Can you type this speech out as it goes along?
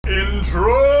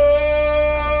Intro!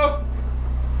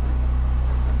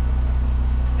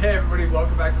 Hey everybody,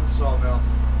 welcome back to the Sawmill.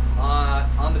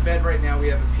 On the bed right now we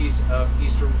have a piece of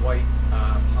eastern white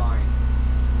pine.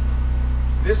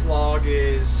 This log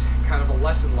is kind of a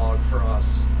lesson log for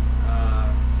us.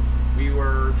 We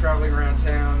were traveling around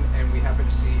town and we happened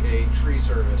to see a tree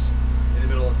service in the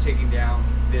middle of taking down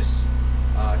this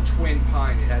twin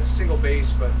pine. It had a single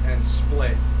base and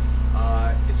split.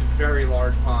 It's a very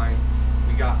large pine.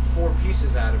 We got 4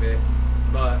 pieces out of it,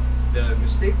 but the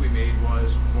mistake we made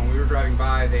was when we were driving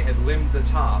by, they had limbed the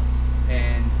top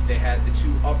and they had the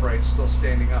 2 uprights still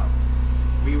standing up.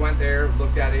 We went there,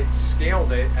 looked at it,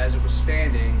 scaled it as it was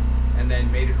standing, and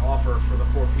then made an offer for the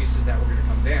 4 pieces that were going to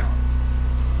come down.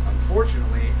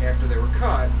 Unfortunately, after they were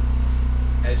cut,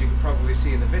 as you can probably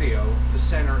see in the video, the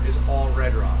center is all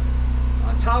red rot.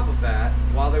 On top of that,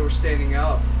 while they were standing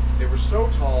up, they were so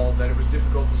tall that it was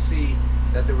difficult to see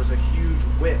that there was a huge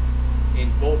whip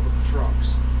in both of the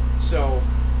trunks. So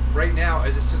right now,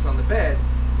 as it sits on the bed,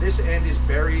 this end is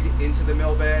buried into the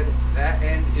mill bed, that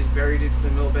end is buried into the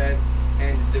mill bed,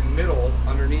 and the middle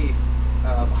underneath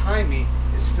behind me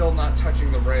is still not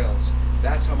touching the rails.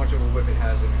 That's how much of a whip it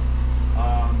has in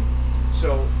it.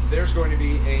 So there's going to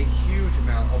be a huge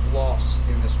amount of loss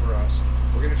in this for us.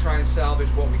 We're going to try and salvage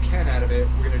what we can out of it.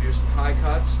 We're going to do some high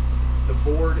cuts. The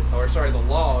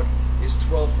log is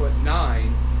 12'9".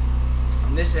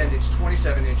 On this end it's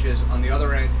 27 inches, on the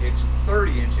other end it's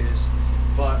 30 inches,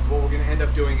 but what we're going to end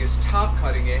up doing is top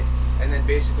cutting it and then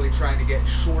basically trying to get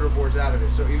shorter boards out of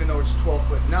it. So even though it's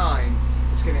 12'9",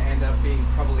 it's going to end up being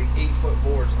probably 8-foot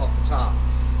boards off the top.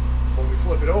 When we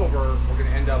flip it over, we're going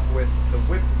to end up with the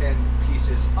whipped end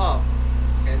pieces up,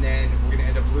 and then we're going to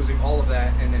end up losing all of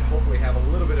that, and then hopefully have a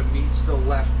little bit of meat still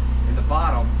left in the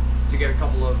bottom to get a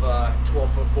couple of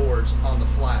 12-foot boards on the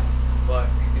flat. But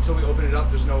until we open it up,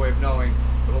 there's no way of knowing.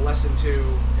 But a lesson to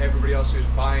everybody else who's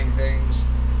buying things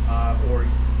or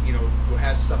who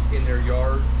has stuff in their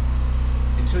yard: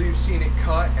 until you've seen it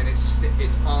cut and it's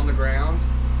on the ground,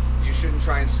 you shouldn't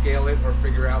try and scale it or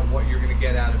figure out what you're going to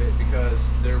get out of it, because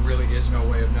there really is no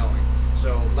way of knowing.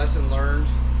 So lesson learned,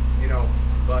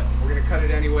 but we're going to cut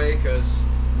it anyway because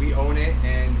we own it,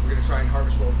 and we're going to try and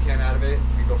harvest what we can out of it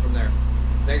and go from there.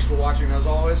 Thanks for watching. As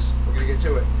always, we're going to get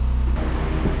to it.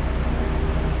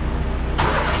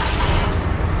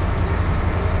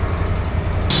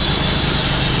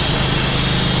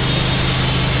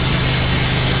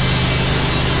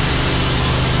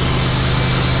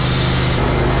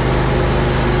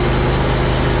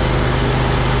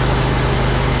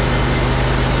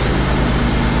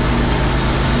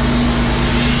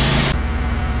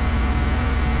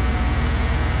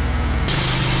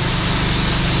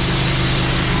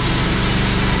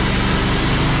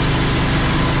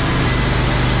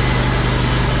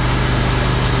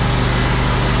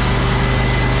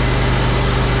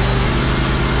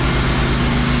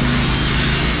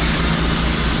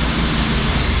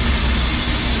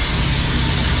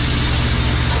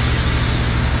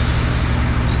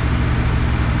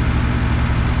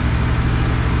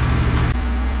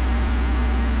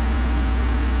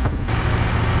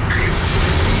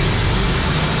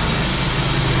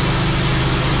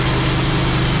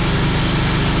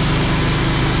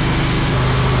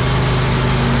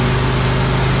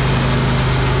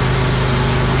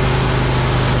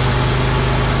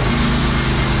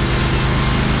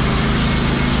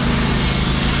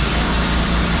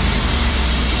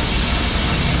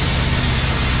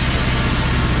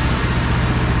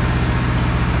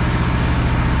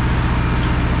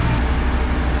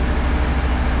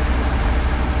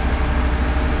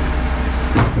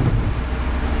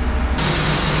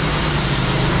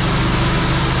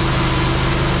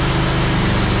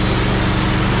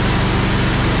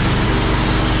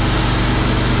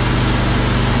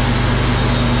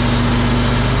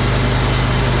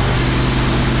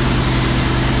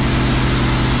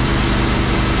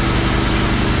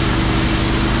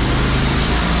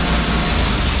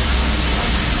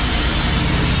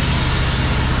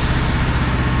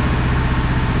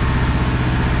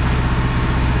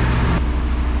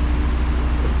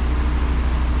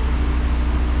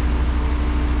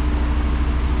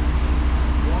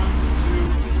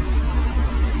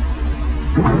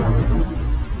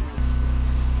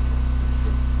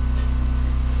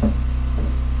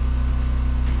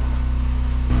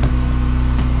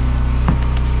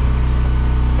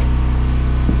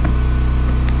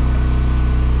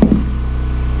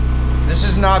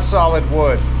 Not solid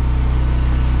wood.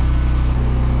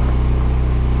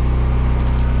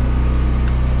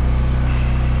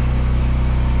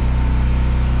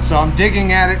 So I'm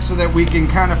digging at it so that we can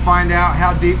kind of find out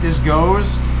how deep this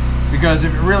goes. because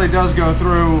if it really does go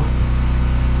through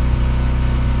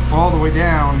all the way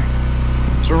down,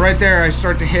 so right there I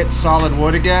start to hit solid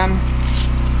wood again.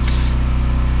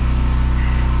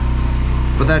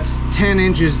 But that's 10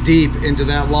 inches deep into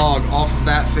that log off of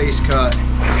that face cut,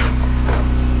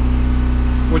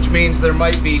 which means there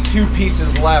might be 2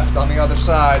 pieces left on the other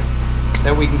side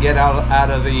that we can get out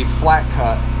of the flat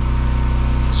cut.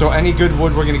 So any good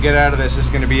wood we're going to get out of this is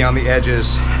going to be on the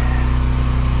edges.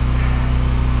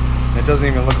 It doesn't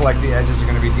even look like the edges are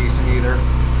going to be decent either.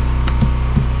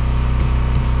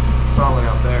 It's solid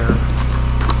out there.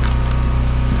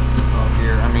 It's all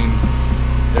here. I mean,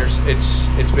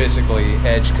 it's basically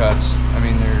edge cuts. I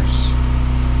mean,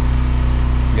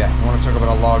 yeah, I want to talk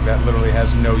about a log that literally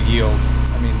has no yield.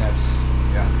 I mean, that's,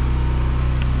 yeah.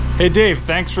 Hey Dave,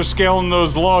 thanks for scaling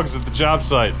those logs at the job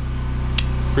site.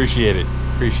 Appreciate it,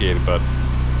 bud.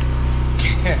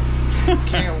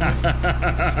 Can't win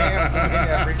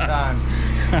every time.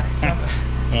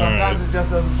 Sometimes right. It just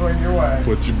doesn't swing your way.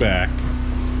 Put you back.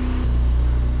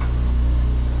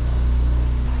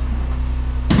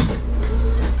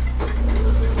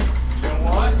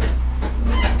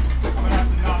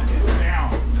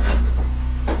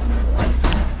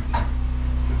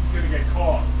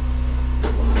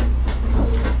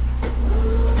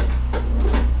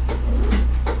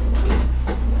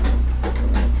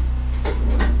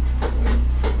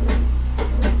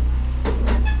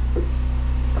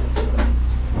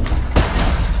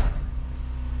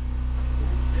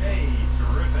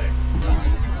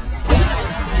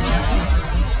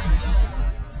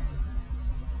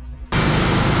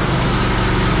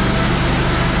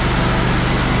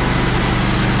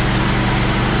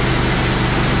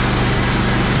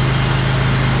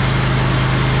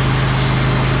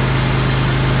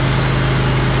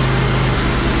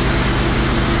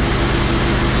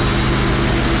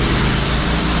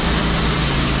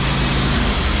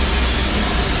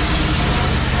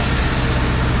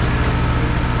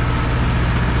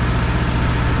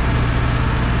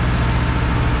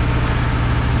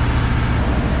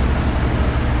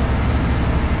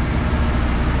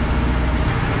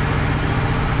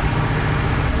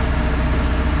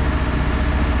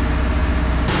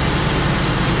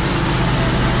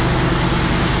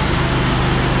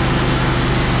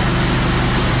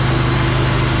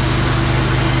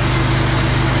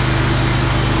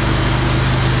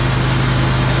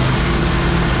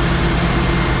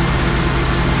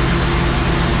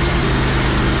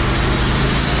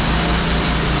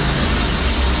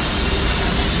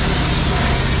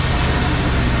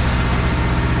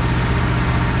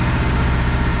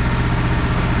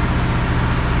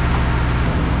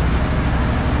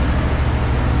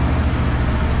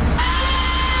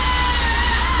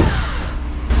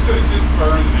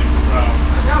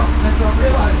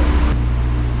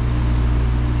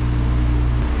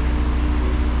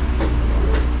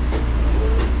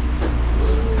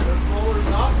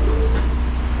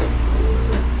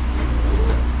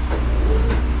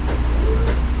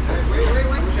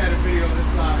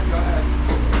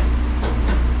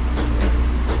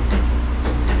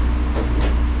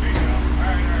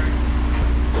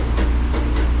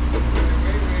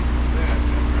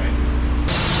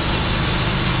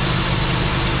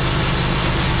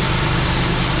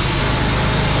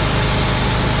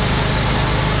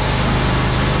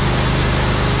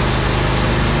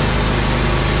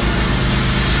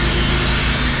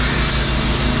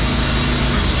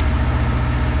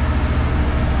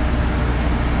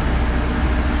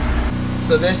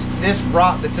 So this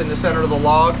rot that's in the center of the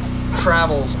log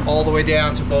travels all the way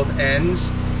down to both ends,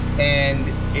 and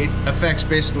it affects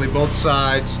basically both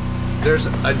sides. There's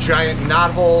a giant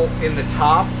knot hole in the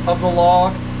top of the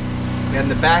log, and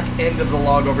the back end of the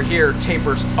log over here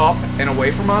tapers up and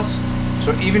away from us.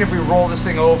 So even if we roll this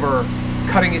thing over,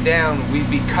 cutting it down, we'd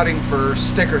be cutting for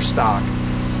sticker stock.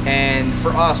 And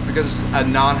for us, because it's a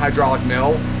non-hydraulic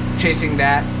mill, chasing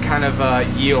that kind of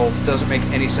yield doesn't make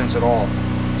any sense at all.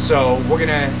 So we're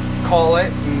gonna call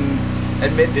it and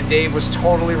admit that Dave was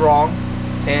totally wrong.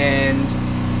 And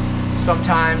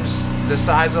sometimes the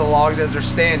size of the logs as they're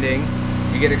standing,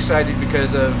 you get excited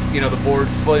because of, you know, the board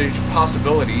footage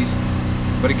possibilities.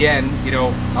 But again, you know,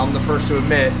 I'm the first to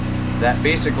admit that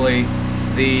basically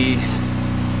the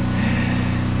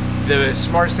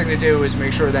smartest thing to do is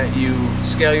make sure that you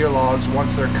scale your logs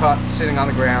once they're cut, sitting on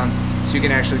the ground, so you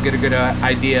can actually get a good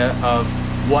idea of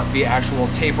what the actual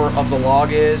taper of the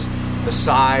log is, the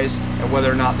size, and whether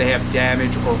or not they have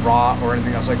damage or rot or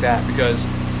anything else like that. Because,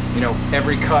 you know,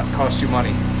 every cut costs you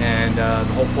money, and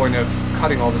the whole point of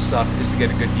cutting all this stuff is to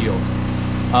get a good yield.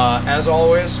 As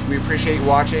always, we appreciate you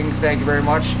watching. Thank you very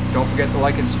much. Don't forget to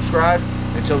like and subscribe.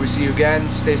 Until we see you again,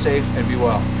 stay safe and be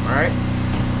well. All right?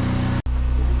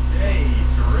 Hey,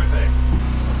 terrific.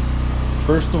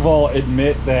 First of all,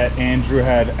 admit that Andrew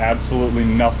had absolutely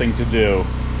nothing to do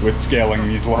with scaling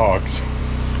these logs.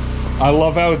 I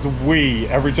love how it's we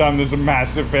every time there's a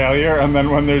massive failure, and then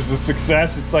when there's a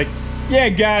success, it's like, yeah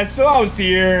guys, so I was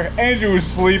here, Andrew was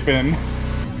sleeping.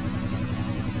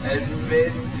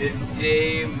 Admit that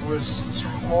Dave was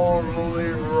totally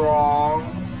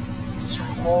wrong.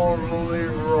 Totally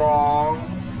wrong.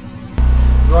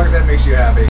 As long as that makes you happy.